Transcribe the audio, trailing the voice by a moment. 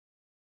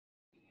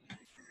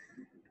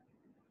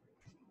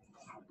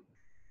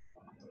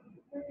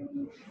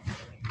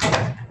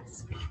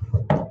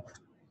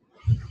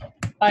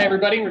Hi,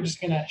 everybody. We're just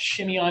going to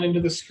shimmy on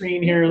into the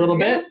screen here a little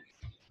bit.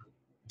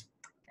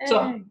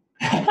 So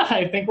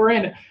I think we're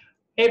in.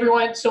 Hey,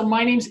 everyone. So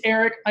my name's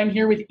Eric. I'm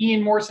here with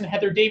Ian Morse and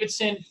Heather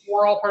Davidson.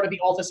 We're all part of the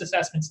Altus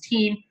Assessments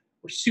team.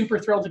 We're super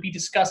thrilled to be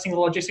discussing the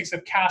logistics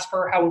of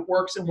CASPer, how it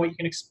works, and what you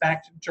can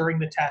expect during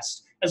the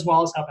test, as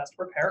well as how best to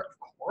prepare,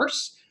 of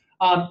course.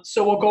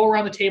 So we'll go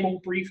around the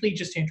table briefly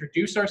just to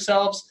introduce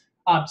ourselves.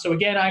 So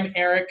again, I'm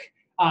Eric.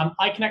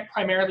 I connect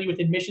primarily with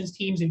admissions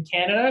teams in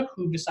Canada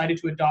who've decided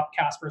to adopt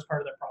CASPer as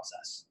part of their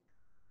process.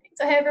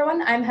 So hey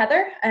everyone, I'm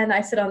Heather, and I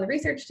sit on the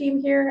research team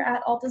here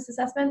at Altus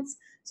Assessments.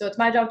 So it's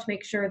my job to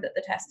make sure that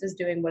the test is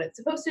doing what it's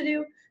supposed to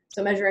do,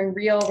 so measuring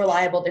real,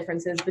 reliable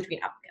differences between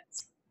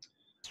applicants.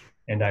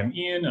 And I'm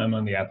Ian. I'm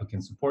on the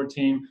applicant support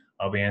team.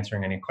 I'll be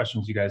answering any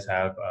questions you guys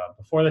have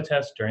before the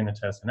test, during the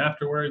test, and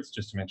afterwards,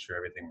 just to make sure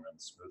everything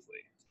runs smoothly.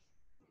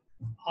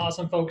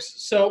 Awesome, folks.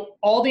 So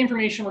all the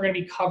information we're going to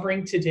be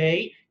covering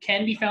today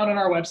can be found on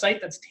our website.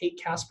 That's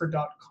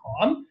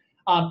takecasper.com.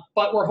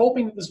 But we're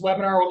hoping that this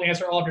webinar will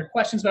answer all of your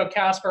questions about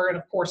CASPer and,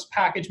 of course,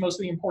 package most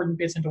of the important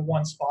bits into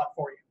one spot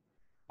for you.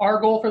 Our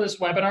goal for this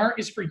webinar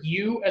is for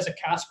you as a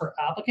CASPer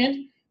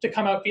applicant to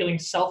come out feeling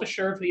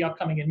self-assured for the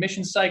upcoming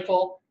admissions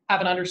cycle, have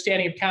an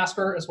understanding of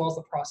CASPer as well as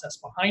the process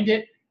behind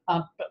it.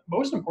 But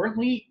most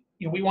importantly,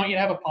 we want you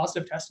to have a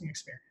positive testing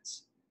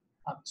experience.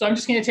 So I'm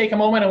just going to take a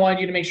moment. I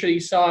wanted you to make sure that you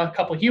saw a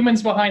couple of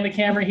humans behind the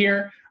camera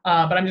here,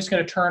 but I'm just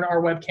going to turn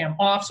our webcam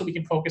off so we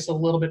can focus a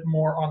little bit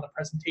more on the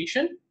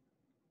presentation.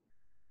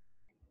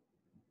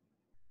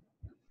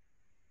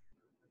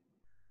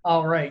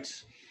 All right.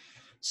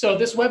 So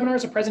this webinar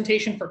is a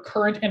presentation for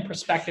current and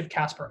prospective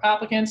CASPer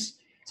applicants.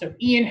 So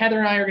Ian, Heather,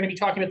 and I are going to be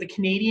talking about the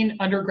Canadian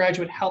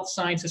Undergraduate Health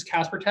Sciences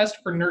CASPer test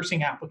for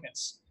nursing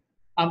applicants.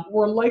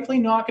 We're likely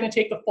not going to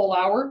take the full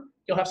hour.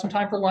 You'll have some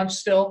time for lunch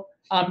still.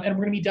 And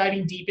we're going to be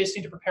diving deepest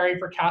into preparing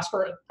for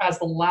CASPer as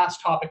the last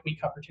topic we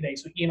cover today.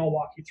 So Ian will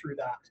walk you through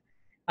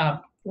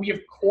that. We, of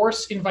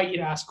course, invite you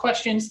to ask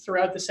questions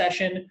throughout the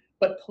session,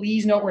 but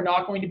please note we're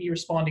not going to be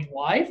responding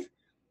live.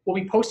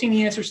 We'll be posting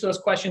the answers to those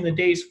questions the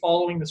days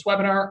following this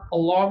webinar,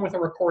 along with a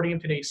recording of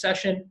today's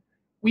session.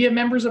 We have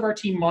members of our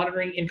team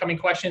monitoring incoming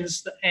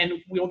questions, and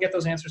we will get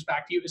those answers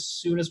back to you as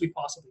soon as we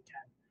possibly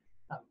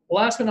can.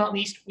 Last but not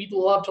least, we'd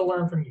love to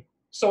learn from you.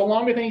 So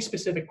along with any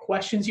specific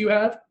questions you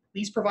have,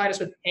 please provide us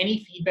with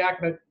any feedback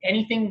about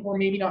anything we're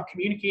maybe not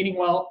communicating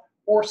well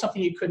or something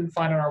you couldn't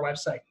find on our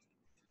website.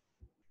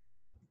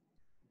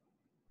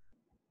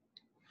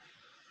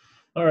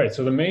 All right,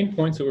 so the main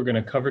points that we're going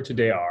to cover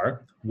today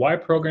are why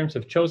programs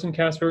have chosen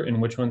CASPer and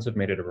which ones have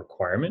made it a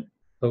requirement,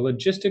 the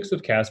logistics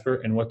of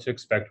CASPer and what to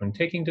expect when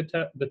taking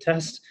the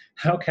test,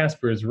 how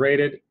CASPer is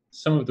rated,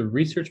 some of the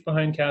research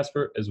behind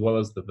CASPer, as well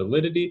as the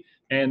validity,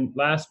 and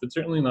last but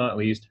certainly not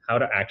least, how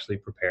to actually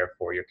prepare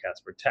for your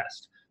CASPer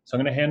test. So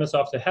I'm going to hand this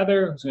off to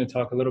Heather, who's going to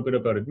talk a little bit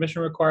about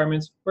admission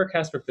requirements, where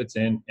CASPer fits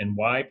in, and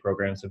why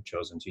programs have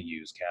chosen to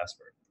use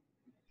CASPer.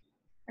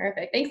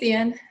 Perfect. Thanks,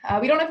 Ian.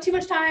 We don't have too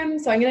much time,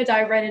 so I'm going to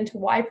dive right into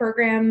why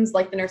programs,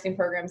 like the nursing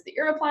programs that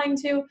you're applying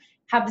to,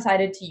 have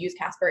decided to use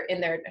CASPer in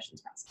their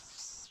admissions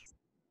process.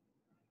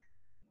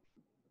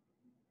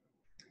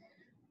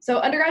 So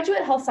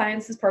undergraduate health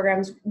sciences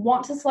programs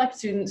want to select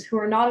students who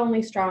are not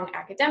only strong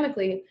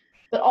academically,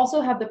 but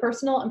also have the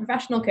personal and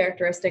professional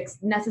characteristics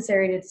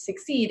necessary to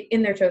succeed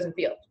in their chosen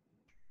field.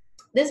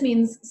 This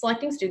means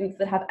selecting students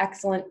that have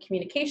excellent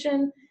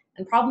communication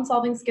and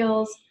problem-solving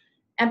skills,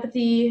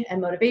 empathy and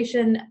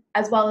motivation,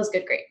 as well as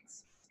good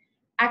grades.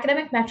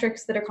 Academic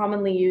metrics that are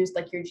commonly used,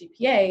 like your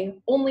GPA,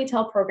 only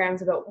tell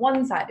programs about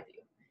one side of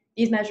you.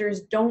 These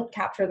measures don't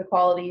capture the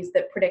qualities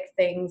that predict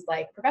things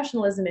like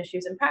professionalism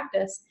issues in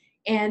practice,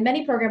 and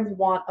many programs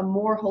want a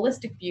more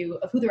holistic view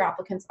of who their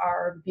applicants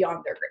are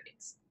beyond their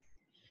grades.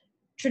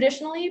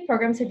 Traditionally,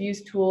 programs have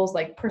used tools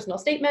like personal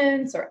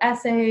statements or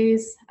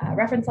essays,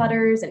 reference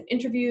letters, and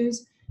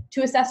interviews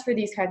to assess for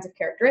these kinds of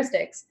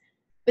characteristics.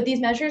 But these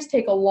measures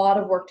take a lot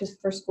of work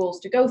for schools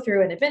to go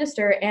through and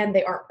administer, and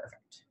they aren't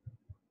perfect.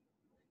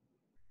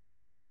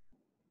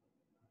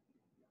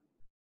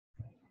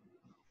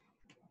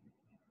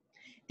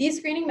 These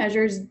screening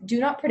measures do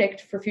not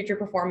predict for future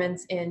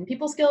performance in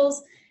people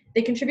skills.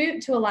 They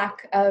contribute to a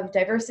lack of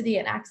diversity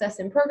and access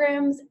in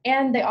programs,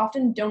 and they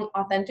often don't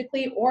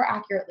authentically or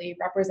accurately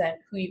represent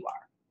who you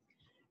are.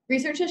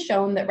 Research has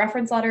shown that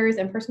reference letters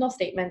and personal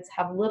statements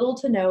have little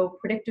to no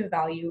predictive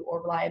value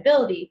or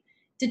reliability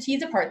to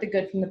tease apart the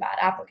good from the bad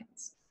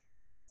applicants.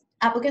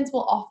 Applicants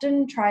will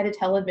often try to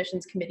tell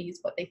admissions committees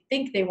what they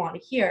think they want to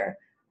hear,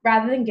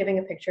 rather than giving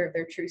a picture of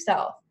their true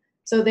self,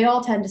 so they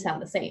all tend to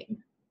sound the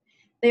same.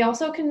 They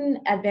also can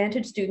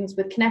advantage students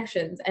with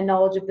connections and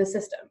knowledge of the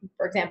system.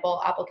 For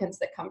example, applicants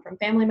that come from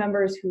family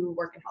members who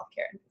work in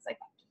healthcare and things like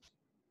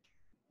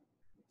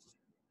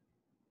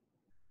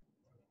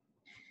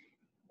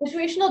that.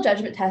 Situational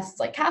judgment tests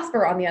like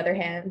CASPer, on the other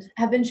hand,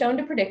 have been shown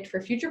to predict for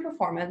future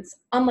performance,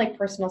 unlike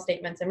personal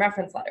statements and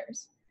reference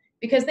letters.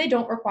 Because they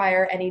don't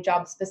require any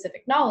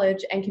job-specific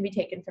knowledge and can be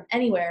taken from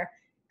anywhere,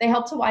 they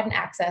help to widen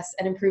access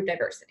and improve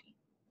diversity.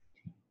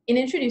 In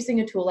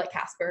introducing a tool like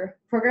CASPer,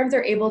 programs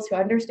are able to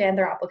understand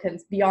their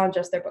applicants beyond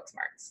just their book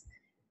smarts.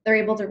 They're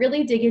able to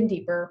really dig in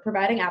deeper,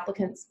 providing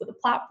applicants with a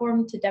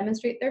platform to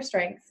demonstrate their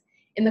strengths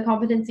in the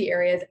competency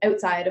areas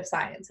outside of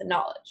science and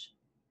knowledge.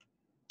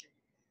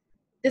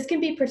 This can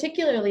be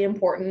particularly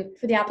important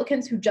for the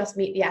applicants who just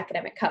meet the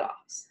academic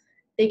cutoffs.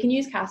 They can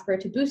use CASPer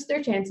to boost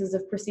their chances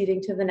of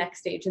proceeding to the next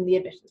stage in the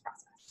admissions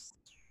process.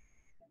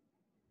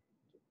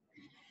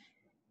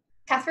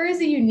 CASPer is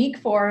a unique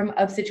form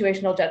of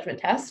situational judgment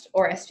test,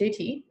 or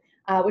SJT,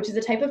 which is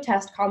a type of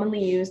test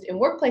commonly used in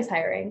workplace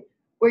hiring,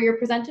 where you're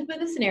presented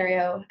with a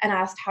scenario and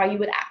asked how you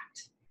would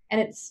act.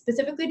 And it's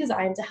specifically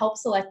designed to help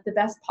select the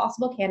best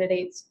possible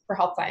candidates for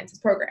health sciences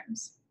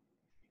programs.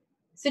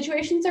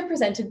 Situations are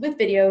presented with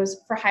videos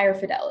for higher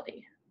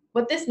fidelity.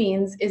 What this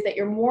means is that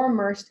you're more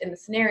immersed in the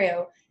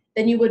scenario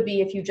than you would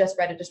be if you just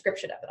read a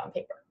description of it on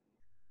paper.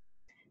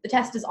 The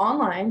test is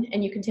online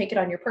and you can take it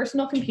on your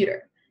personal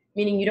computer,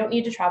 meaning you don't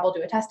need to travel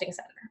to a testing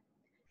center.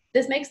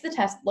 This makes the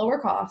test lower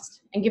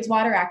cost and gives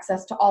wider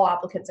access to all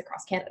applicants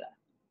across Canada.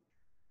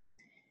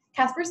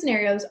 CASPer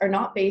scenarios are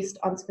not based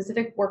on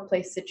specific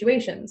workplace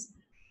situations,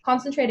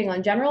 concentrating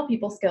on general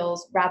people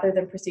skills rather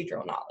than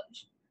procedural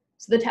knowledge.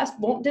 So the test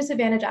won't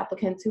disadvantage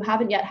applicants who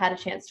haven't yet had a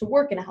chance to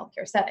work in a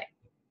healthcare setting.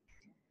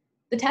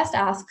 The test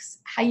asks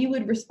how you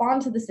would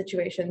respond to the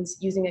situations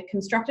using a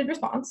constructed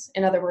response,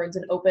 in other words,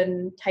 an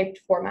open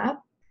typed format,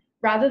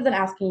 rather than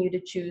asking you to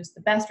choose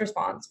the best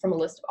response from a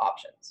list of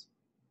options.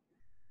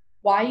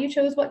 Why you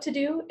chose what to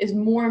do is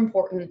more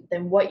important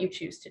than what you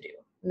choose to do,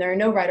 and there are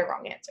no right or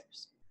wrong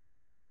answers.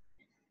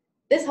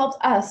 This helps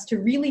us to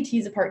really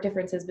tease apart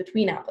differences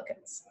between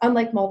applicants,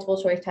 unlike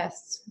multiple choice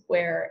tests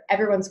where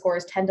everyone's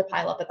scores tend to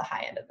pile up at the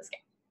high end of the scale.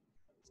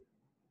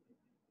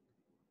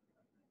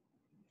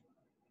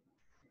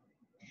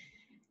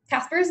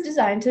 CASPer is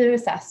designed to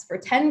assess for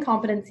 10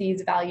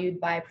 competencies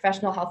valued by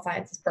professional health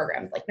sciences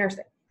programs like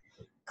nursing: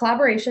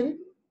 collaboration,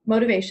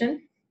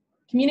 motivation,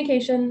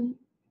 communication,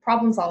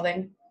 problem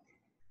solving,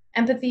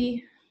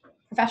 empathy,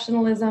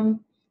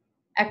 professionalism,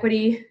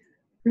 equity,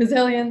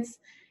 resilience,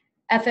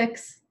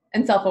 ethics,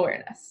 and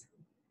self-awareness.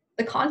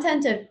 The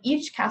content of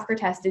each CASPer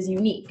test is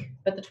unique,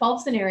 but the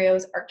 12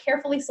 scenarios are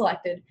carefully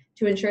selected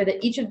to ensure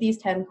that each of these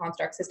 10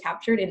 constructs is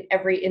captured in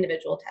every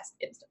individual test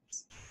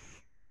instance.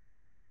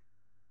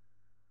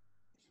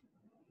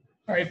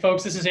 All right,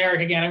 folks, this is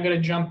Eric again. I'm going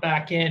to jump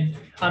back in.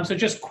 So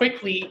just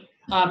quickly,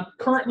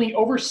 currently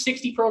over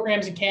 60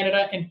 programs in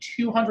Canada and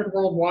 200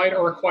 worldwide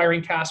are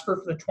requiring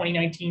CASPer for the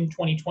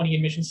 2019-2020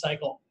 admission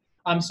cycle.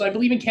 So I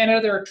believe in Canada,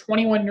 there are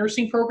 21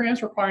 nursing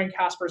programs requiring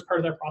CASPer as part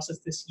of their process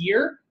this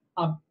year.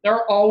 There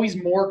are always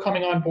more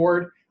coming on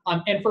board.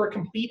 And for a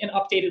complete and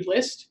updated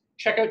list,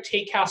 check out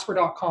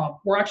takecasper.com.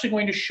 We're actually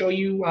going to show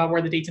you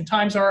where the dates and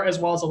times are, as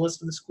well as a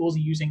list of the schools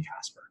using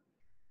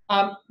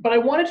CASPer. But I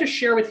wanted to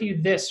share with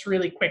you this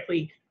really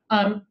quickly.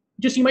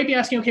 Just you might be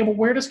asking, okay, well,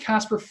 where does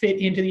CASPer fit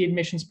into the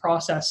admissions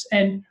process?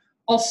 And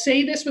I'll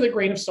say this with a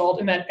grain of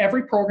salt in that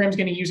every program is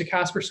going to use a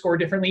CASPer score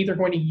differently. They're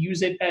going to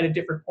use it at a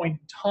different point in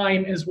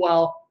time as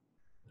well.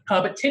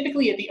 But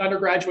typically at the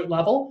undergraduate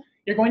level,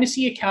 you're going to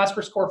see a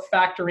CASPer score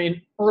factor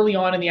in early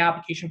on in the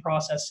application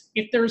process.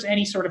 If there's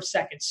any sort of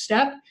second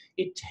step,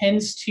 it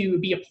tends to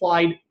be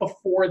applied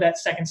before that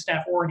second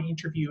step or an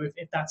interview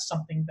if that's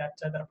something that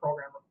a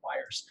program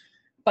requires.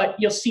 But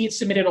you'll see it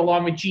submitted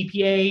along with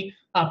GPA,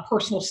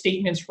 personal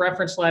statements,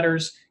 reference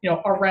letters,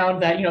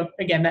 around that,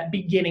 again, that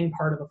beginning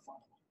part of the funnel.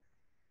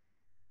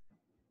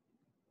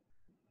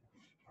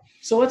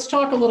 So let's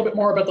talk a little bit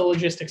more about the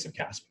logistics of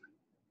CASPer.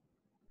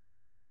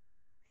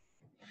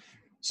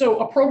 So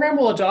a program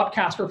will adopt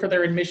CASPer for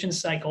their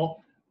admissions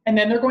cycle, and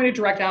then they're going to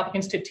direct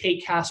applicants to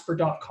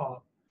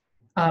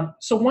takecasper.com.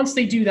 So once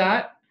they do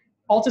that,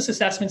 Altus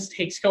Assessments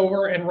takes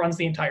over and runs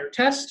the entire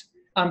test.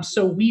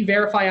 So we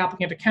verify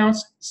applicant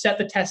accounts, set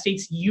the test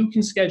dates you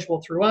can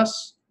schedule through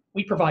us.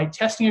 We provide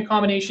testing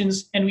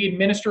accommodations, and we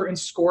administer and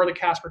score the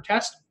CASPer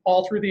test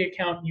all through the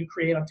account you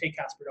create on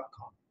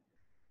takecasper.com.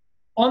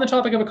 On the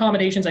topic of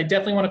accommodations, I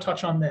definitely want to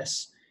touch on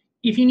this.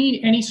 If you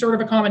need any sort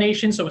of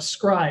accommodation, so a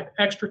scribe,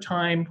 extra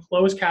time,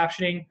 closed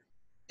captioning,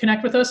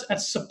 connect with us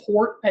at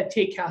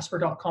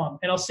support@takecasper.com.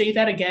 And I'll say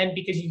that again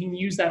because you can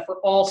use that for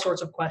all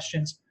sorts of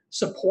questions,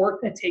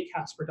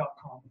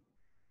 support@takecasper.com.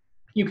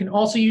 You can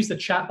also use the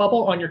chat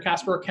bubble on your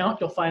CASPer account.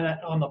 You'll find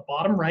that on the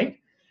bottom right.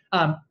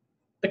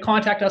 The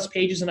Contact Us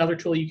page is another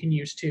tool you can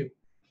use too.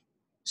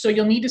 So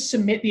you'll need to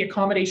submit the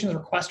accommodations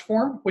request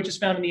form, which is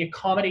found in the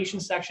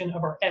accommodations section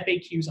of our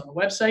FAQs on the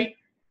website.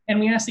 And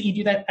we ask that you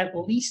do that at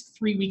least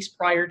 3 weeks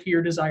prior to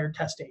your desired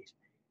test date.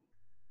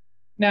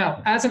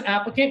 Now, as an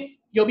applicant,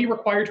 you'll be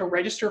required to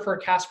register for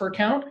a CASPer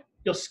account,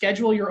 you'll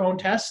schedule your own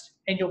test,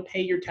 and you'll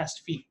pay your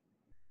test fee.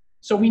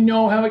 So we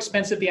know how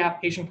expensive the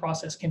application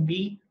process can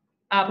be.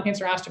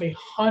 Applicants are asked to pay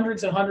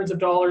hundreds and hundreds of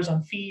dollars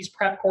on fees,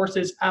 prep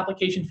courses,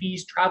 application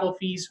fees, travel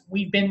fees.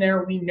 We've been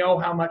there, we know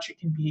how much it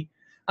can be.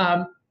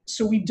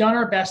 So we've done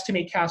our best to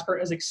make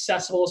CASPer as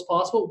accessible as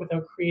possible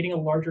without creating a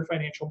larger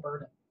financial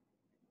burden.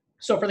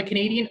 So for the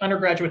Canadian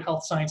Undergraduate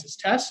Health Sciences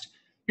test,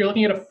 you're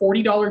looking at a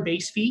 $40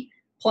 base fee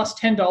plus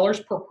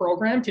 $10 per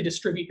program to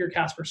distribute your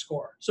CASPer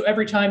score. So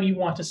every time you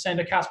want to send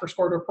a CASPer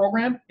score to a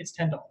program, it's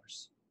 $10.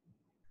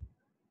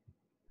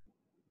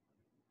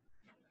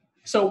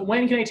 So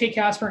when can I take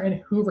CASPer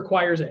and who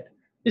requires it?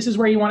 This is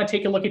where you want to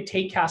take a look at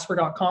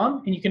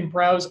takecasper.com, and you can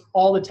browse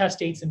all the test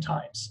dates and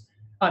times.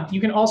 You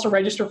can also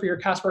register for your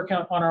CASPer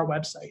account on our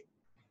website.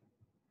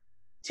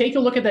 Take a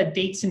look at that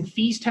dates and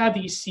fees tab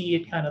that you see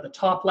at kind of the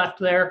top left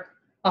there.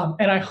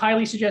 And I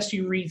highly suggest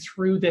you read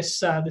through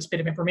this bit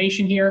of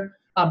information here.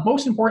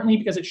 Most importantly,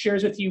 because it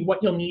shares with you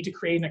what you'll need to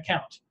create an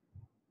account.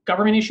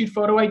 Government issued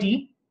photo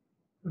ID,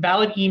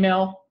 valid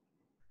email,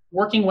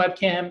 working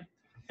webcam,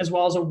 as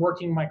well as a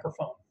working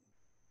microphone.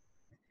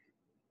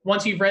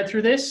 Once you've read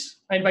through this,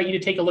 I invite you to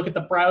take a look at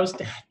the Browse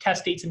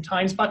Test Dates and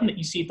Times button that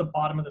you see at the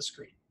bottom of the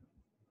screen.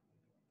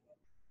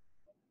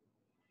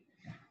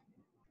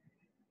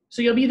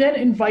 So you'll be then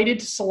invited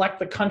to select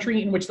the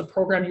country in which the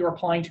program you're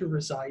applying to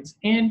resides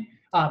in.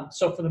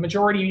 So for the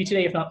majority of you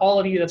today, if not all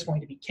of you, that's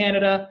going to be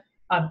Canada.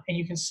 And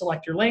you can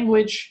select your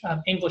language,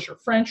 English or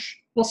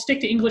French. We'll stick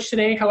to English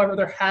today. However,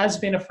 there has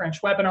been a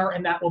French webinar,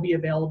 and that will be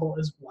available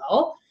as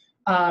well.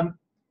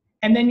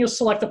 And then you'll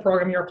select the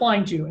program you're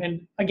applying to.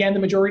 And again, the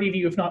majority of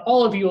you, if not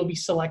all of you, will be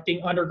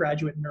selecting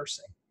undergraduate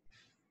nursing.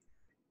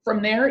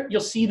 From there,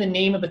 you'll see the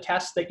name of the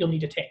test that you'll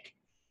need to take.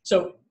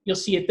 So you'll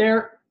see it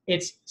there.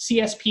 It's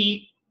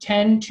CSP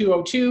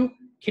 10202,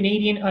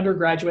 Canadian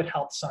Undergraduate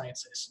Health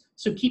Sciences.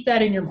 So keep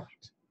that in your mind.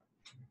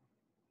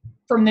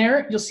 From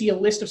there, you'll see a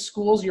list of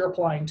schools you're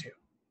applying to.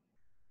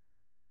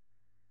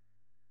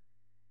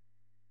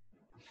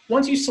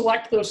 Once you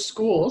select those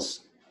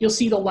schools, you'll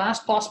see the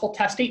last possible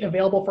test date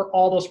available for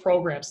all those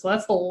programs. So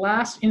that's the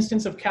last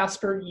instance of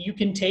CASPer you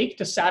can take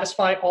to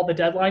satisfy all the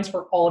deadlines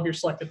for all of your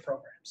selected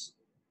programs.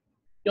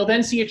 You'll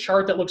then see a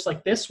chart that looks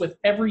like this with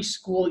every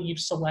school that you've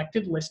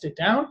selected listed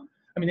down.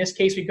 In this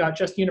case, we've got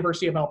just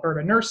University of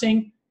Alberta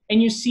Nursing,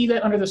 and you see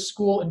that under the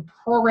school and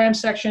program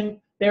section,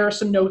 there are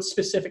some notes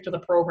specific to the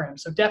program.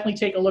 So definitely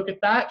take a look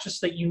at that just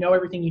so that you know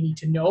everything you need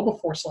to know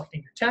before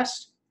selecting your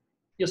test.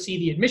 You'll see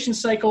the admission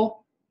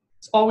cycle.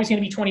 It's always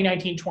going to be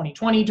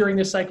 2019-2020 during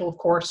this cycle, of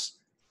course.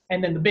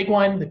 And then the big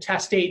one, the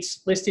test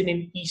dates listed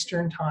in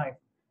Eastern Time.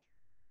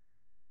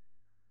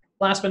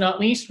 Last but not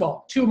least,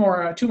 well, two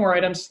more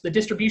items, the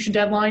distribution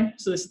deadline.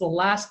 So this is the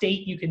last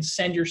date you can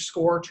send your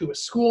score to a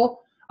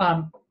school.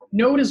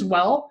 Note as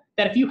well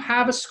that if you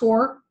have a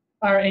score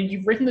and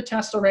you've written the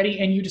test already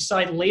and you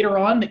decide later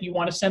on that you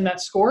want to send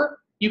that score,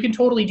 you can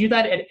totally do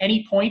that at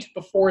any point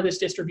before this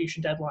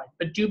distribution deadline.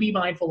 But do be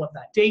mindful of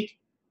that date.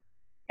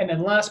 And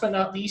then last but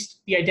not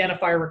least, the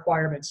identifier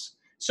requirements.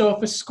 So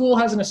if a school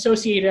has an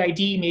associated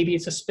ID, maybe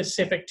it's a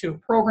specific to a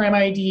program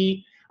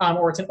ID,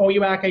 or it's an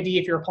OUAC ID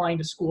if you're applying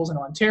to schools in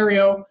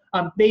Ontario,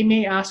 they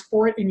may ask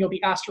for it, and you'll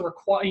be asked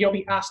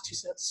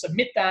to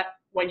submit that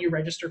when you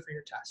register for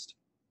your test.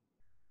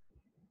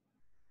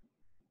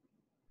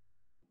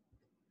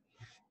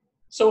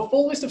 So a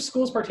full list of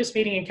schools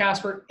participating in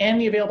CASPer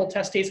and the available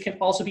test dates can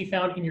also be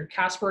found in your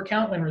CASPer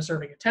account when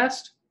reserving a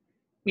test.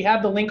 We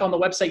have the link on the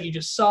website you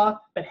just saw,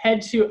 but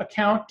head to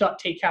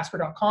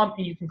account.takecasper.com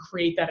and you can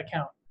create that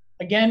account.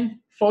 Again,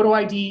 photo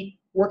ID,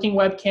 working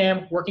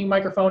webcam, working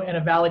microphone, and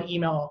a valid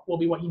email will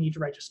be what you need to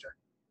register.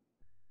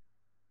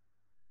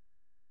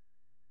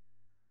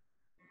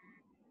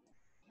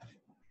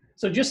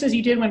 So just as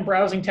you did when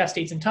browsing test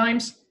dates and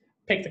times,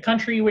 pick the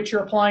country which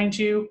you're applying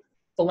to,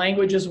 the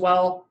language as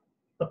well,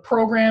 the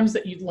programs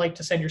that you'd like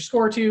to send your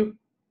score to,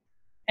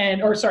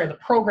 the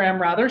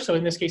program rather, so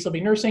in this case it'll be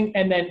nursing,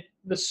 and then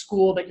the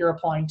school that you're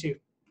applying to.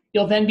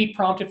 You'll then be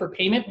prompted for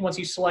payment once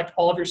you select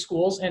all of your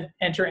schools and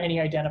enter any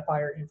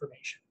identifier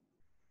information.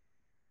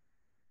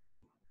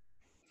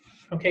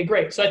 Okay,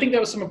 great. So I think that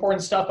was some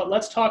important stuff, but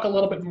let's talk a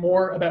little bit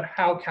more about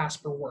how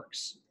CASPer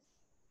works.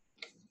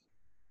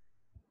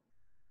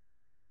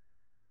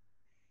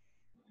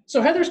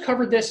 So Heather's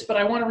covered this, but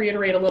I want to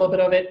reiterate a little bit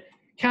of it.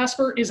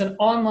 CASPer is an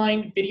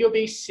online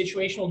video-based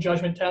situational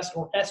judgment test,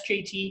 or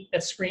SJT,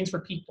 that screens for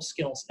people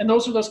skills. And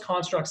those are those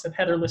constructs that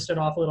Heather listed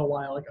off a little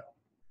while ago.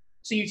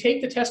 So you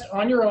take the test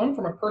on your own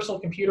from a personal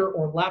computer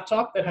or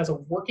laptop that has a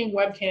working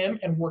webcam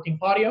and working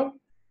audio.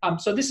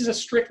 So this is a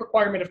strict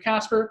requirement of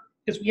CASPer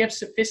because we have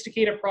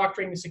sophisticated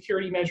proctoring and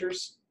security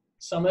measures,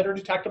 some that are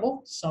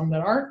detectable, some that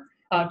aren't,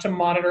 to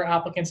monitor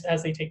applicants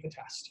as they take the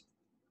test.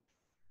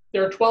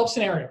 There are 12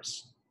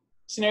 scenarios.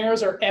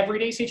 Scenarios are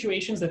everyday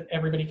situations that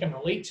everybody can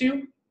relate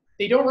to.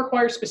 They don't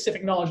require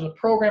specific knowledge of the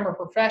program or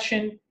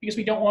profession because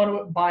we don't want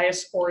to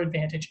bias or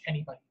advantage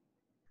anybody.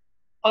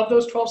 Of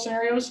those 12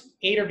 scenarios,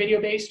 8 are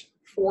video-based,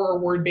 4 are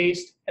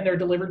word-based, and they're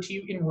delivered to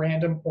you in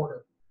random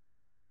order.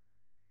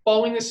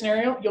 Following the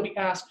scenario, you'll be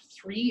asked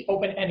 3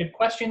 open-ended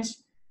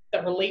questions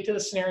that relate to the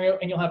scenario,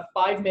 and you'll have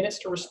 5 minutes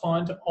to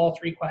respond to all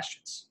 3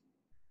 questions.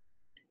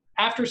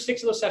 After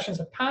 6 of those sessions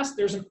have passed,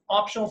 there's an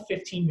optional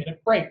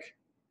 15-minute break.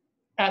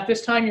 At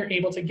this time, you're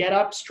able to get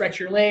up, stretch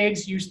your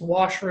legs, use the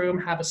washroom,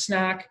 have a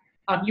snack.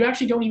 You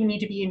actually don't even need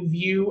to be in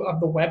view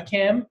of the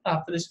webcam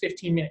for this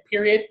 15-minute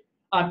period.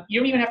 You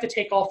don't even have to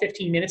take all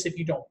 15 minutes if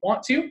you don't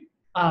want to.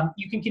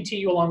 you can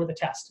continue along with the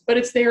test. But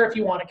it's there if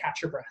you want to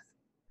catch your breath.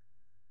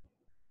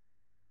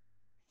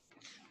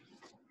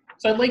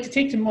 So I'd like to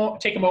take a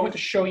moment to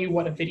show you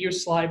what a video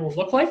slide will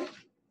look like.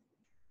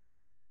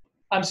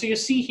 So you'll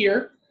see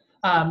here,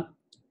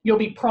 you'll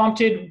be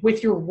prompted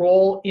with your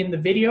role in the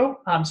video.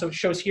 So it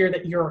shows here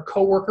that you're a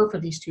coworker for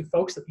these two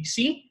folks that we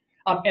see.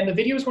 And the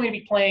video is going to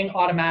be playing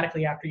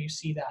automatically after you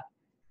see that.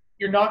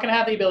 You're not going to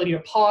have the ability to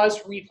pause,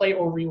 replay,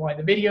 or rewind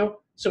the video.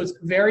 So it's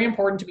very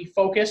important to be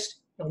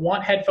focused. You'll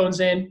want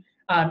headphones in,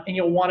 and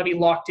you'll want to be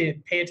locked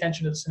in. Pay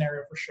attention to the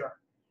scenario for sure.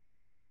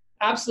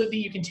 Absolutely,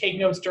 you can take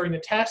notes during the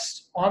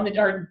test on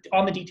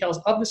the details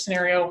of the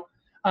scenario,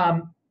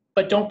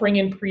 but don't bring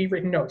in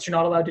pre-written notes. You're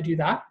not allowed to do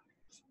that.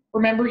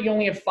 Remember, you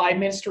only have 5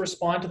 minutes to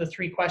respond to the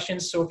 3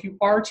 questions, so if you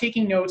are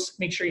taking notes,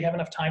 make sure you have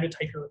enough time to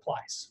type your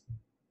replies.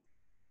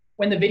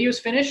 When the video is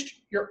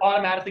finished, you're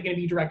automatically going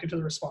to be directed to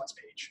the response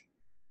page,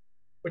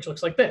 which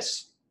looks like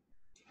this.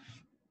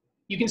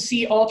 You can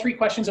see all 3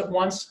 questions at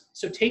once,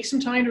 so take some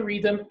time to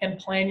read them and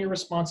plan your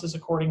responses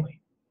accordingly.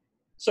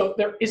 So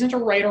there isn't a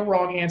right or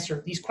wrong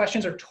answer. These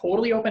questions are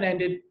totally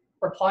open-ended.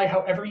 Reply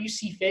however you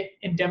see fit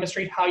and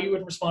demonstrate how you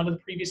would respond to the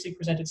previously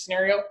presented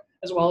scenario,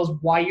 as well as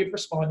why you'd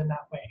respond in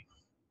that way.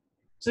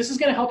 So this is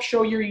going to help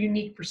show your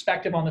unique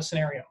perspective on the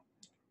scenario.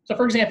 So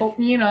for example,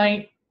 Ian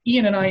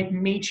and I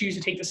may choose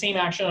to take the same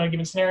action on a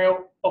given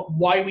scenario, but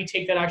why we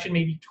take that action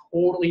may be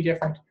totally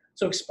different.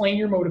 So explain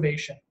your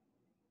motivation.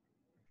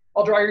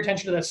 I'll draw your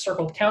attention to that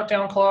circled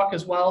countdown clock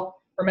as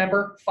well.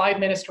 Remember, 5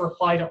 minutes to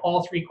reply to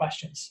all 3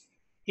 questions.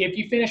 If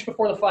you finish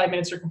before the 5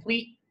 minutes are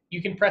complete,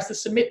 you can press the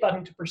submit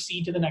button to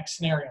proceed to the next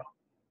scenario.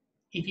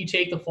 If you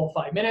take the full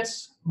 5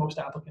 minutes, most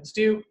applicants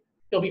do,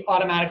 you'll be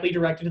automatically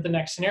directed to the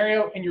next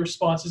scenario and your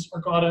responses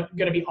are going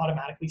to be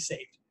automatically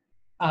saved.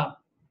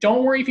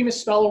 Don't worry if you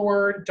misspell a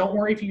word. Don't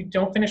worry if you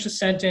don't finish a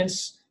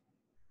sentence.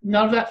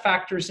 None of that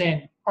factors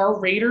in. Our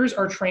raters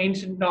are trained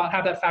to not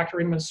have that factor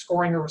in when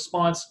scoring a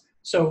response,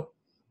 so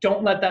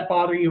don't let that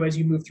bother you as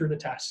you move through the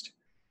test.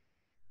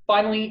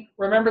 Finally,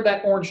 remember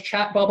that orange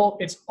chat bubble.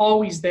 It's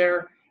always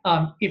there.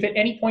 If at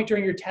any point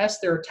during your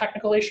test there are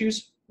technical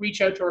issues, reach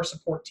out to our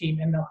support team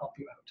and they'll help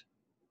you out.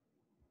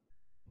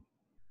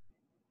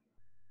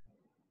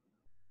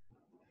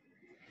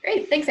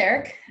 Great, thanks,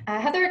 Eric.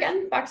 Heather,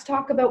 again, back to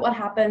talk about what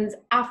happens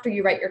after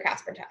you write your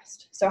CASPer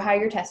test. So how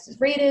your test is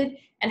rated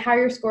and how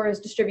your score is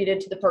distributed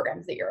to the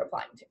programs that you're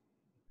applying to.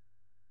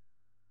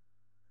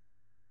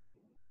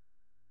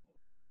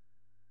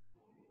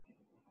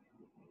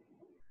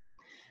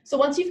 So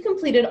once you've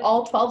completed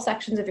all 12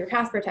 sections of your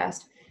CASPer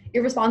test,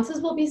 your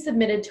responses will be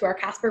submitted to our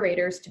CASPer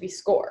raters to be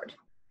scored.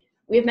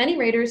 We have many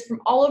raters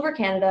from all over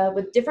Canada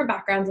with different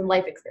backgrounds and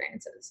life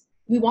experiences.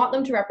 We want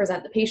them to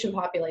represent the patient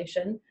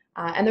population,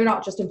 and they're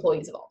not just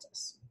employees of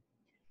Altus.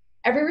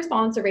 Every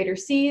response a rater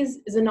sees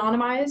is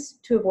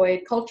anonymized to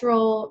avoid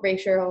cultural,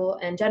 racial,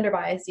 and gender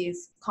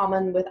biases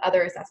common with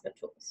other assessment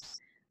tools.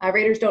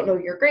 Raters don't know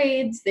your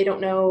grades, they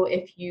don't know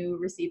if you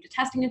received a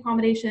testing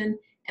accommodation,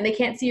 and they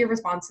can't see your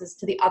responses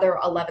to the other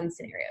 11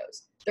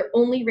 scenarios. They're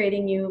only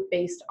rating you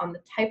based on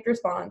the typed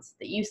response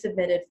that you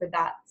submitted for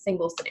that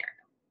single scenario.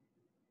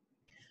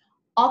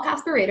 All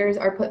CASPer raters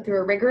are put through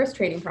a rigorous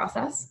training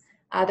process.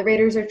 The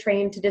raters are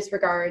trained to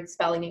disregard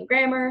spelling and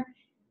grammar,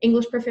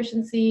 English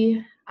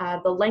proficiency,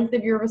 the length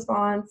of your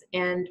response,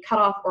 and cut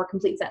off or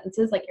complete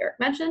sentences like Eric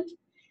mentioned.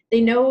 They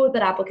know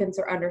that applicants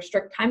are under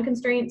strict time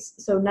constraints,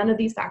 so none of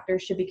these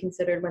factors should be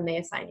considered when they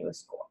assign you a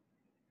score.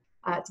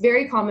 It's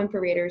very common for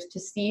raters to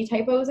see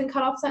typos and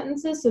cut off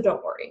sentences, so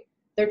don't worry.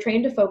 They're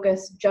trained to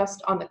focus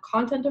just on the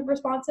content of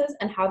responses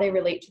and how they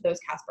relate to those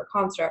CASPer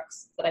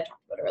constructs that I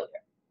talked about earlier.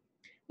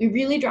 We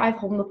really drive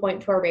home the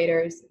point to our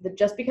raters that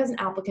just because an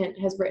applicant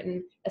has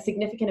written a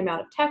significant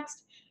amount of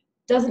text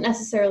doesn't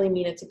necessarily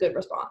mean it's a good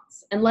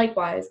response. And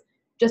likewise,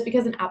 just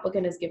because an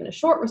applicant is given a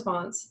short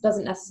response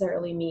doesn't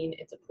necessarily mean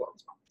it's a poor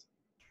response.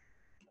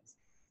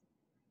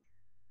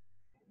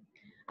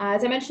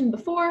 As I mentioned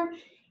before,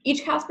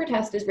 each CASPer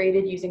test is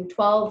rated using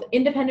 12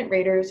 independent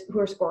raters who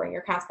are scoring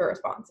your CASPer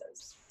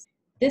responses.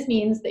 This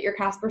means that your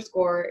CASPer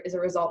score is a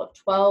result of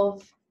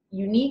 12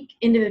 unique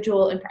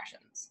individual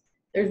impressions.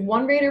 There's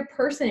one rater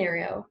per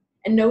scenario,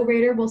 and no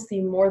rater will see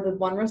more than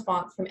one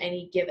response from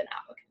any given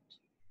applicant.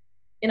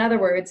 In other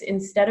words,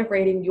 instead of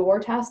rating your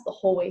test the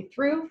whole way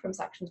through from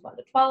sections 1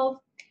 to 12,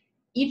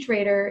 each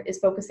rater is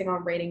focusing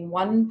on rating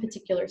one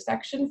particular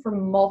section for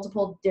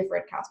multiple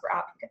different CASPer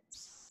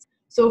applicants.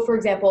 So for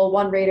example,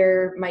 one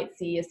rater might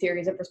see a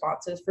series of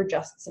responses for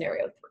just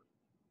scenario 3.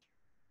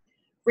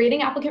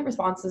 Rating applicant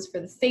responses for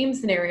the same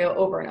scenario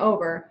over and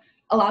over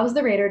allows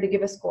the rater to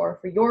give a score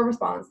for your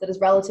response that is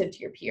relative to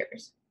your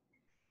peers.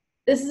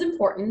 This is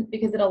important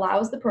because it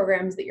allows the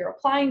programs that you're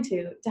applying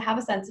to have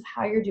a sense of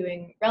how you're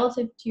doing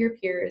relative to your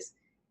peers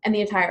and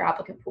the entire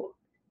applicant pool.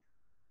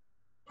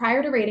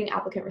 Prior to rating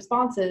applicant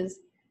responses,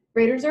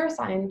 raters are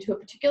assigned to a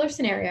particular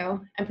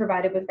scenario and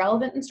provided with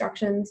relevant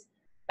instructions,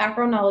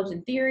 background knowledge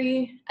and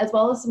theory, as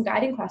well as some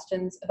guiding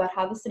questions about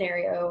how the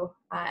scenario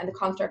and the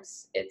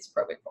constructs it's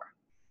probing for.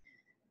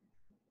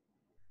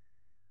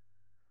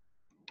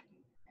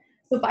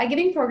 So by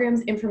giving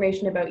programs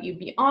information about you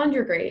beyond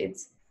your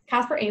grades,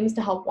 CASPer aims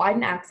to help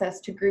widen access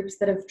to groups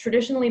that have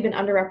traditionally been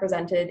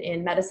underrepresented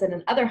in medicine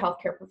and other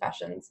healthcare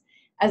professions,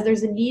 as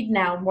there's a need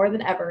now more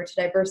than ever to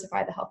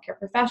diversify the healthcare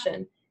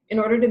profession in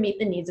order to meet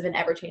the needs of an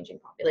ever-changing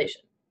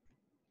population.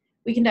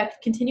 We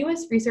conduct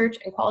continuous research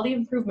and quality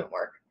improvement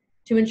work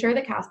to ensure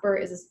that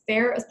CASPer is as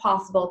fair as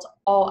possible to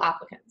all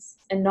applicants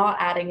and not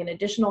adding an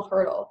additional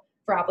hurdle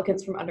for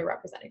applicants from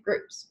underrepresented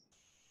groups.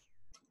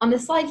 On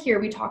this slide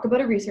here, we talk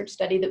about a research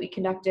study that we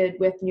conducted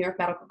with New York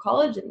Medical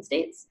College in the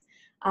States.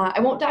 I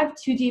won't dive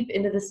too deep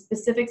into the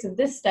specifics of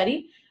this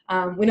study.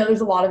 We know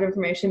there's a lot of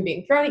information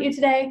being thrown at you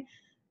today,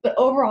 but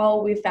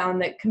overall, we've found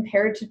that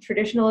compared to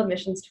traditional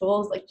admissions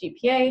tools like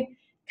GPA,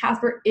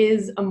 CASPer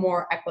is a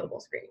more equitable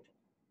screening tool.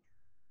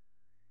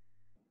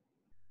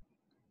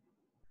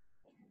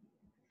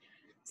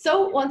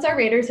 So once our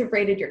raters have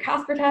rated your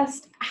CASPer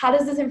test, how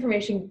does this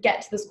information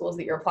get to the schools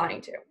that you're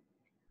applying to?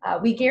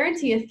 We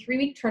guarantee a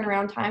 3-week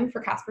turnaround time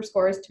for CASPer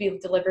scores to be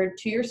delivered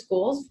to your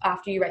schools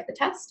after you write the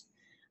test.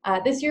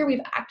 This year,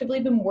 we've actively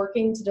been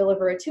working to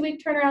deliver a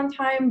 2-week turnaround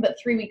time, but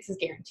 3 weeks is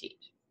guaranteed.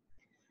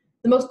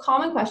 The most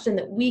common question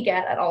that we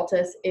get at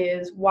Altus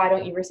is, why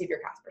don't you receive your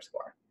CASPer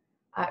score?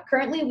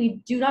 Currently,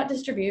 we do not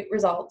distribute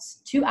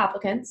results to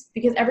applicants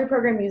because every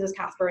program uses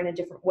CASPer in a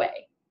different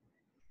way.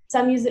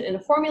 Some use it in a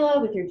formula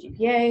with your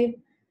GPA,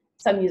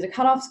 some use a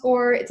cutoff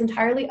score. It's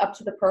entirely up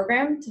to the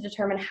program to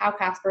determine how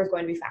CASPer is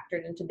going to be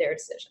factored into their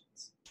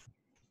decisions.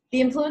 The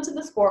influence of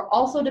the score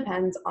also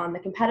depends on the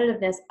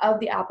competitiveness of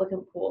the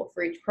applicant pool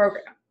for each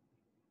program.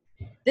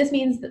 This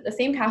means that the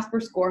same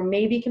CASPer score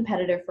may be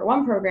competitive for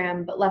one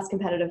program, but less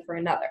competitive for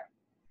another.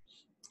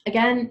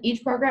 Again,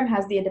 each program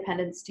has the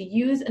independence to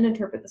use and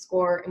interpret the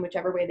score in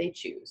whichever way they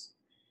choose,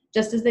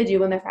 just as they do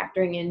when they're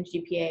factoring in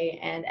GPA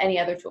and any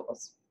other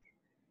tools.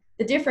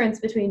 The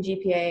difference between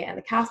GPA and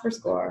the CASPer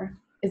score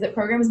is that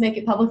programs make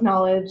it public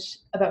knowledge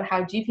about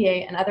how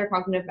GPA and other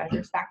cognitive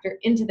measures factor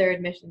into their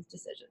admissions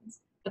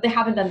decisions, but they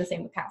haven't done the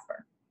same with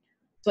CASPer.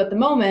 So at the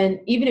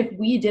moment, even if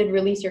we did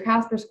release your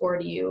CASPer score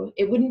to you,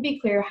 it wouldn't be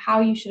clear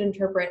how you should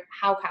interpret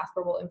how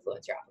CASPer will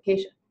influence your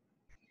application.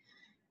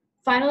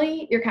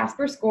 Finally, your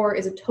CASPer score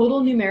is a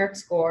total numeric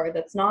score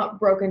that's not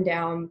broken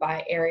down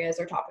by areas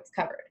or topics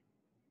covered.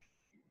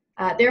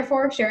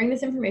 Therefore, sharing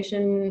this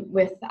information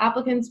with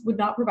applicants would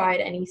not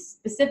provide any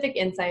specific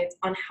insights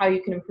on how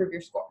you can improve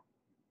your score.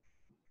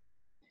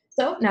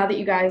 So now that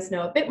you guys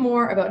know a bit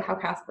more about how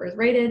CASPer is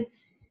rated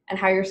and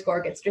how your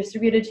score gets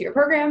distributed to your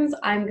programs,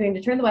 I'm going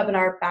to turn the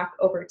webinar back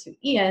over to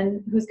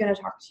Ian, who's going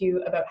to talk to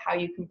you about how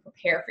you can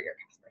prepare for your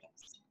CASPer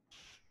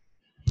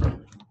test.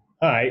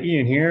 Hi,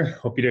 Ian here.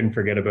 Hope you didn't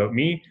forget about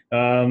me.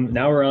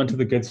 Now we're on to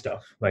the good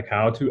stuff, like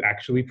how to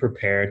actually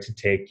prepare to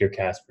take your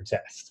CASPer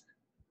test.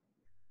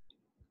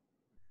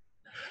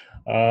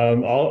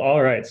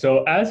 All right,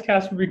 so as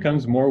CASPer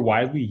becomes more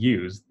widely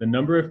used, the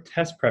number of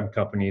test prep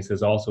companies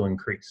has also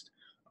increased.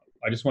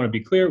 I just want to be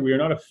clear, we are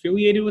not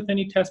affiliated with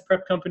any test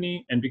prep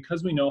company, and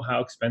because we know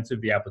how expensive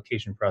the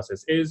application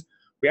process is,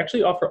 we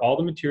actually offer all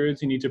the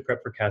materials you need to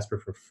prep for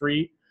CASPer for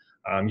free.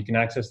 You can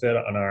access that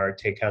on our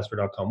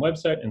takecasper.com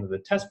website in the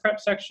test prep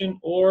section,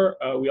 or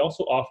we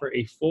also offer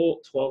a full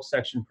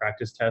 12-section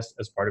practice test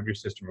as part of your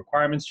system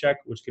requirements check,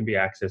 which can be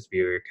accessed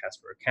via your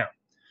CASPer account.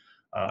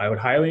 I would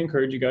highly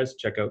encourage you guys to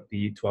check out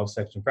the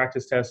 12-section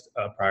practice test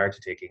prior to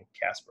taking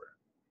CASPer.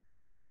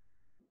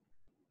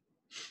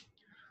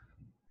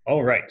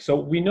 All right, so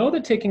we know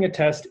that taking a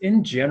test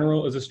in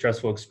general is a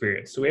stressful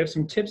experience. So we have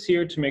some tips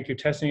here to make your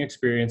testing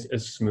experience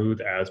as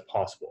smooth as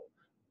possible.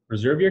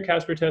 Reserve your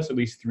CASPer test at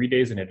least 3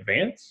 days in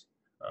advance.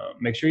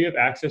 Make sure you have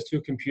access to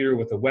a computer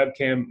with a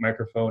webcam,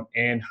 microphone,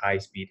 and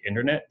high-speed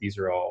internet. These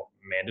are all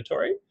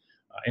mandatory.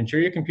 Ensure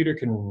your computer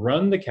can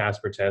run the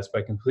CASPer test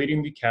by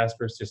completing the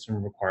CASPer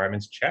system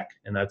requirements check,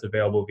 and that's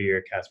available via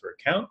your CASPer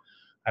account.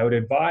 I would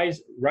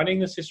advise running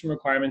the system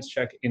requirements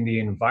check in the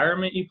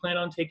environment you plan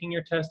on taking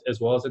your test,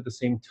 as well as at the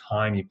same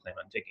time you plan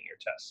on taking your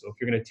test. So if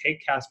you're going to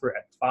take CASPer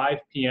at 5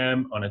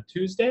 p.m. on a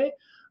Tuesday,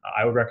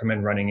 I would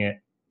recommend running it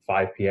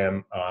 5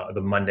 p.m. The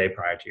Monday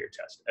prior to your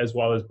test, as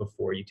well as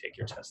before you take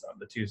your test on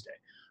the Tuesday.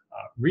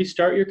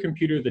 Restart your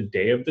computer the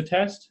day of the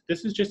test.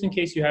 This is just in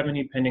case you have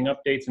any pending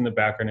updates in the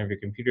background of your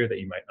computer that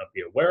you might not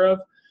be aware of.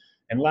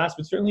 And last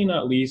but certainly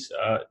not least,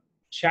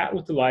 chat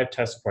with the live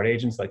test support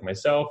agents like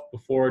myself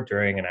before,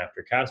 during, and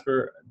after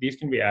CASPer. These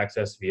can be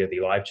accessed via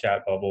the live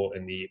chat bubble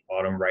in the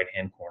bottom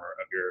right-hand corner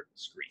of your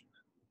screen.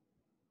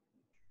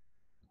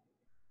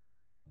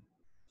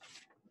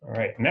 All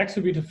right, next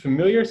would be to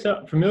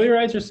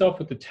familiarize yourself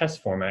with the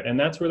test format, and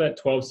that's where that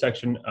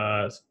 12-section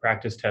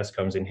practice test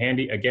comes in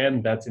handy.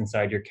 Again, that's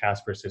inside your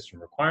CASPer system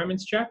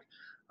requirements check.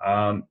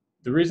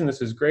 The reason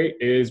this is great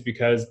is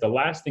because the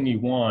last thing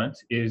you want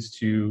is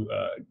to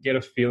get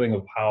a feeling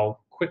of how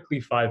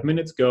quickly 5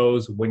 minutes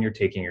goes when you're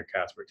taking your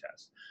CASPer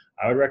test.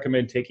 I would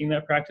recommend taking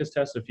that practice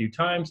test a few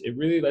times. It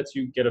really lets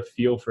you get a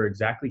feel for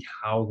exactly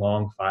how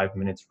long 5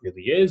 minutes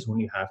really is when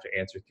you have to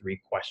answer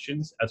 3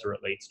 questions as it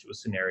relates to a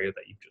scenario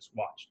that you've just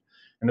watched.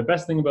 And the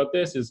best thing about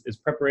this is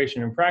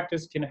preparation and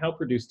practice can help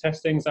reduce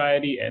test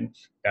anxiety, and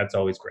that's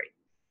always great.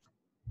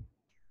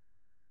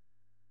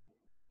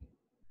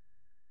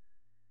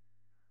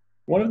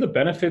 One of the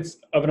benefits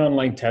of an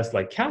online test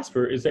like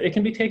CASPer is that it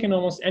can be taken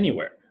almost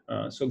anywhere.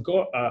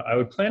 I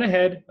would plan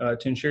ahead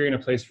to ensure you're in a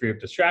place free of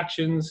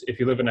distractions. If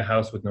you live in a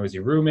house with noisy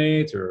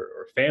roommates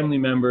or family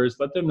members,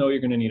 let them know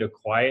you're going to need a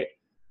quiet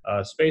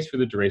space for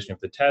the duration of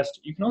the test.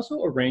 You can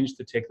also arrange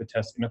to take the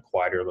test in a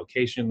quieter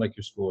location like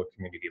your school or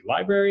community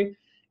library.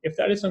 If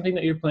that is something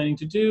that you're planning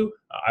to do,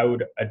 I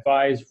would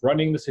advise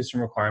running the system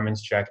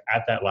requirements check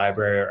at that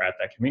library or at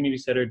that community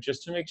center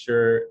just to make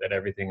sure that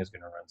everything is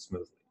going to run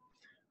smoothly.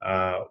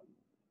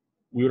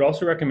 We would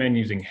also recommend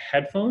using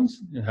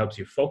headphones. It helps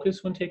you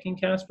focus when taking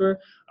CASPer.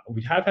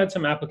 We have had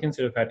some applicants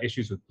that have had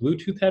issues with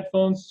Bluetooth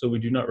headphones, so we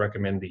do not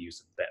recommend the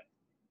use of them.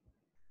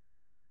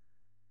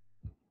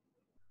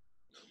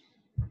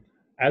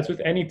 As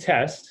with any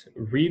test,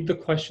 read the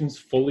questions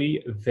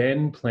fully,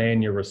 then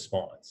plan your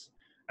response.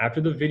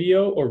 After the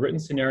video or written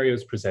scenario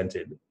is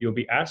presented, you'll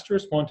be asked to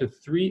respond to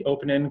 3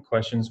 open-ended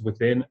questions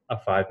within a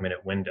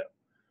 5-minute window.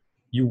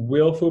 You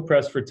will feel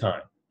pressed for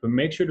time, but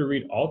make sure to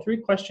read all 3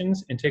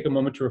 questions and take a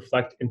moment to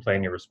reflect and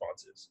plan your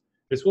responses.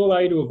 This will allow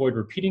you to avoid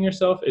repeating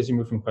yourself as you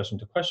move from question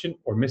to question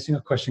or missing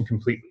a question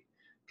completely.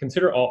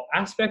 Consider all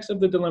aspects of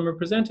the dilemma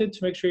presented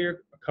to make sure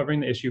you're covering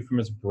the issue from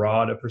as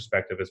broad a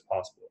perspective as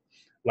possible.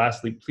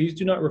 Lastly, please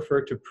do not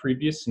refer to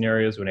previous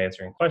scenarios when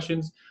answering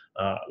questions.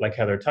 Like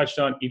Heather touched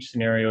on, each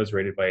scenario is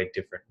rated by a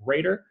different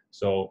rater.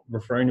 So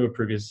referring to a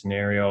previous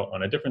scenario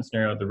on a different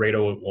scenario, the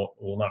rater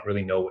will not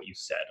really know what you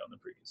said on the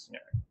previous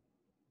scenario.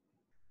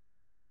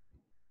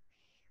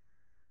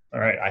 All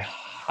right, I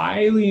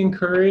highly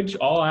encourage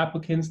all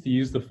applicants to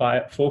use the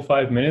full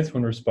 5 minutes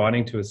when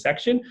responding to a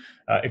section.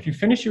 If you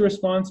finish your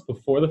response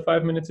before the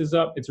 5 minutes is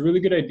up, it's a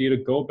really good idea to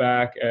go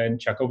back and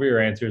check over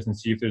your answers and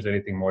see if there's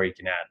anything more you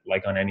can add,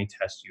 like on any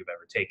test you've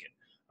ever taken.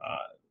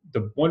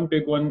 The one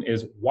big one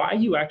is why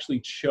you actually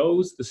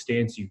chose the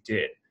stance you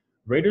did.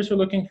 Raters are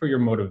looking for your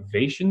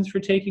motivations for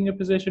taking a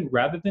position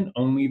rather than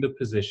only the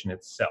position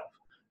itself.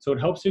 So it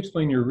helps to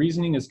explain your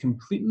reasoning as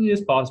completely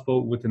as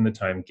possible within the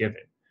time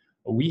given.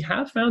 We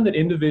have found that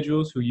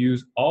individuals who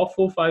use all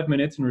full 5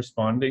 minutes in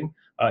responding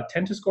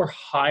tend to score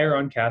higher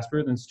on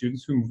CASPer than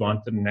students who move on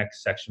to the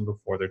next section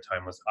before their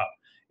time was up.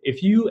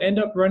 If you end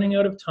up running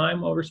out of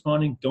time while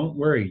responding, don't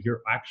worry,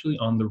 you're actually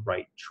on the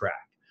right track.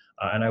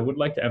 And I would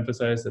like to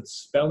emphasize that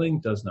spelling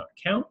does not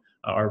count.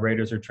 Our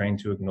raters are trained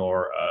to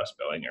ignore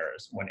spelling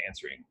errors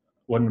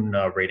when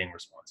rating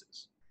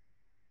responses.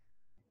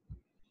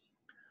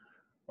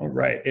 All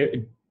right.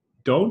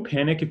 Don't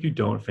panic if you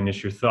don't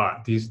finish your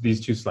thought. These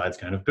 2 slides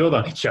kind of build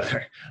on each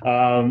other.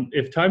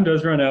 If time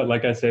does run out,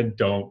 like I said,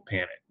 don't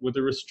panic. With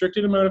a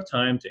restricted amount of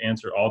time to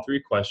answer all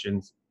 3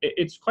 questions,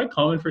 it's quite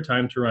common for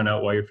time to run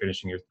out while you're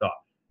finishing your thought.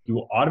 You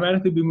will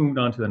automatically be moved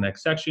on to the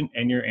next section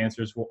and your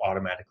answers will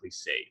automatically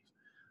save.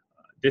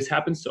 This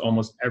happens to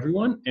almost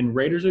everyone, and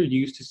raters are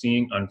used to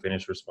seeing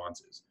unfinished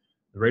responses.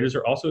 The raters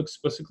are also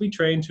explicitly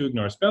trained to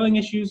ignore spelling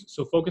issues,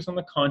 so focus on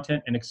the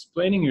content and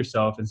explaining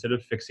yourself instead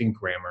of fixing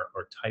grammar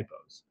or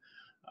typos.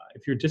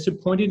 If you're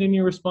disappointed in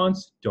your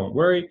response, don't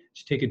worry,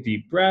 just take a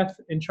deep breath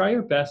and try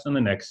your best on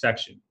the next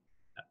section.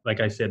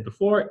 Like I said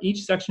before,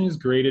 each section is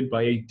graded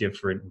by a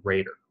different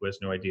rater who has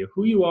no idea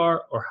who you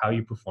are or how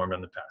you performed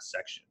on the past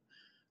section.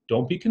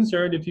 Don't be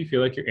concerned if you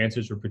feel like your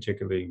answers were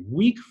particularly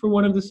weak for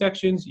one of the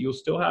sections. You'll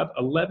still have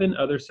 11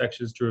 other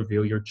sections to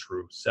reveal your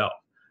true self.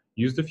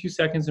 Use the few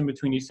seconds in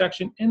between each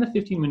section and the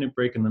 15-minute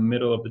break in the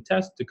middle of the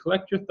test to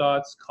collect your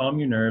thoughts, calm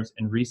your nerves,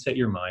 and reset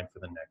your mind for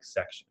the next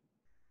section.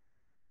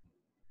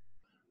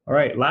 All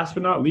right, last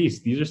but not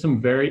least, these are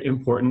some very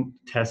important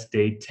test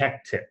day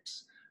tech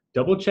tips.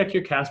 Double check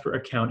your CASPer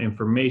account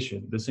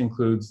information. This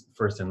includes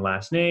first and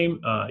last name,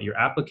 your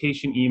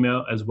application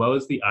email, as well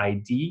as the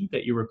ID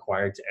that you're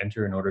required to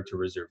enter in order to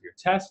reserve your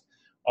test.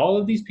 All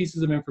of these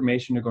pieces of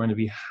information are going to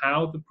be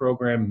how the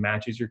program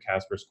matches your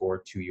CASPer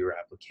score to your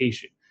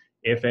application.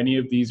 If any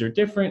of these are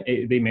different,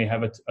 they may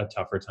have a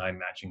tougher time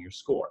matching your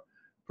score.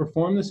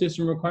 Perform the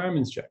system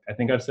requirements check. I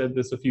think I've said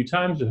this a few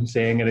times, but I'm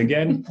saying it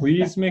again.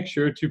 Please make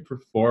sure to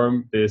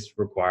perform this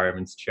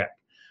requirements check.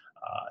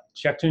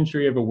 Check to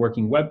ensure you have a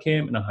working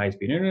webcam and a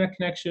high-speed internet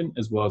connection,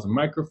 as well as a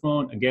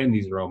microphone. Again,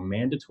 these are all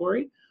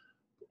mandatory.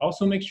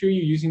 Also, make sure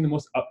you're using the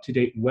most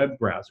up-to-date web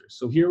browsers.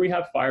 So here we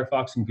have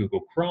Firefox and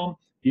Google Chrome.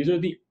 These are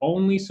the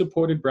only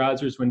supported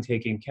browsers when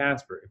taking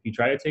CASPer. If you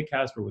try to take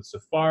CASPer with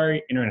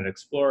Safari, Internet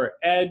Explorer,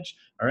 Edge,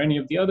 or any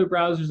of the other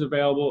browsers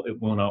available,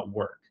 it will not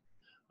work.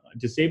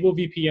 Disable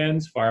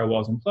VPNs,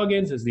 firewalls, and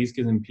plugins, as these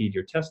can impede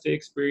your test day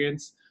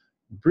experience.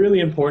 Really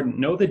important,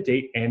 know the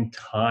date and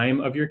time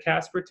of your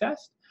CASPer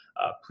test.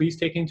 Please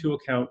take into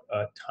account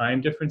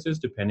time differences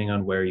depending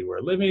on where you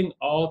are living.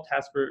 All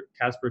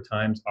CASPer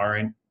times are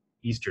in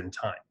Eastern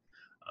time.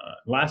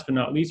 Last but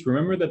not least,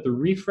 remember that the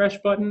refresh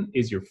button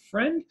is your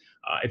friend.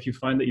 If you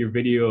find that your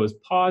video is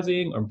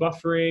pausing or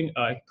buffering,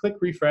 click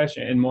refresh,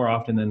 and more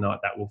often than not,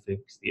 that will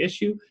fix the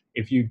issue.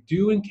 If you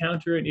do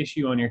encounter an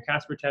issue on your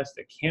CASPer test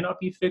that cannot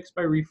be fixed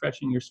by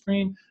refreshing your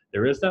screen,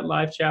 there is that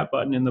live chat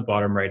button in the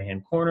bottom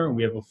right-hand corner.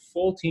 We have a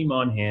full team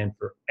on hand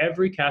for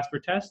every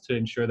CASPer test to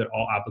ensure that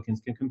all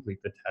applicants can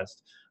complete the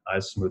test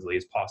as smoothly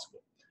as possible.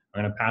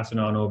 I'm going to pass it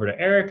on over to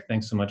Eric.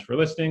 Thanks so much for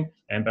listening,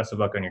 and best of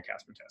luck on your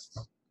CASPer tests.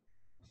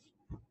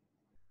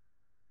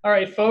 All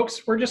right,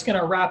 folks, we're just going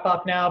to wrap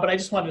up now, but I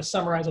just wanted to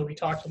summarize what we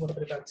talked a little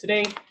bit about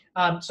today.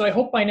 So I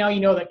hope by now you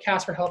know that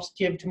CASPer helps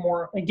give a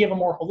more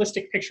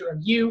holistic picture of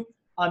you.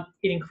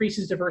 It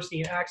increases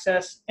diversity and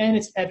access, and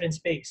it's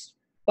evidence-based.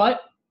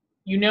 But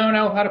you now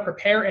know how to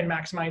prepare and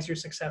maximize your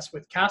success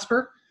with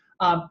CASPer.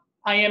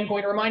 I am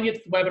going to remind you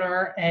that the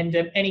webinar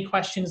and any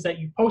questions that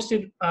you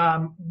posted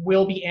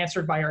will be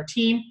answered by our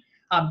team.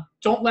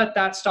 Don't let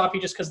that stop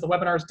you. Just because the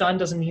webinar is done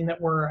doesn't mean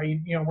that we're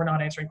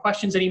not answering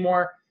questions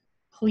anymore.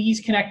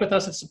 Please connect with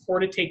us at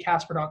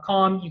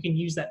support@takecasper.com. You can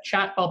use that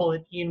chat bubble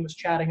that Ian was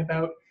chatting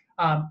about.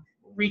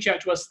 Reach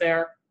out to us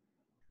there.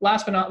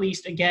 Last but not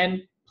least,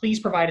 again, please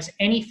provide us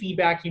any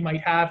feedback you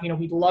might have.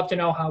 We'd love to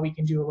know how we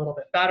can do a little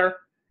bit better.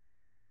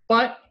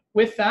 But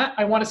with that,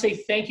 I want to say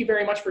thank you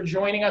very much for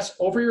joining us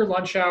over your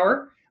lunch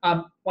hour.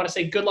 I want to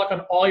say good luck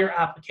on all your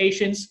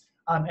applications.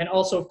 And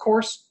also, of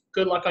course,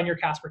 good luck on your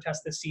CASPer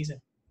test this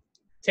season.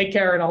 Take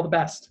care and all the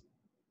best.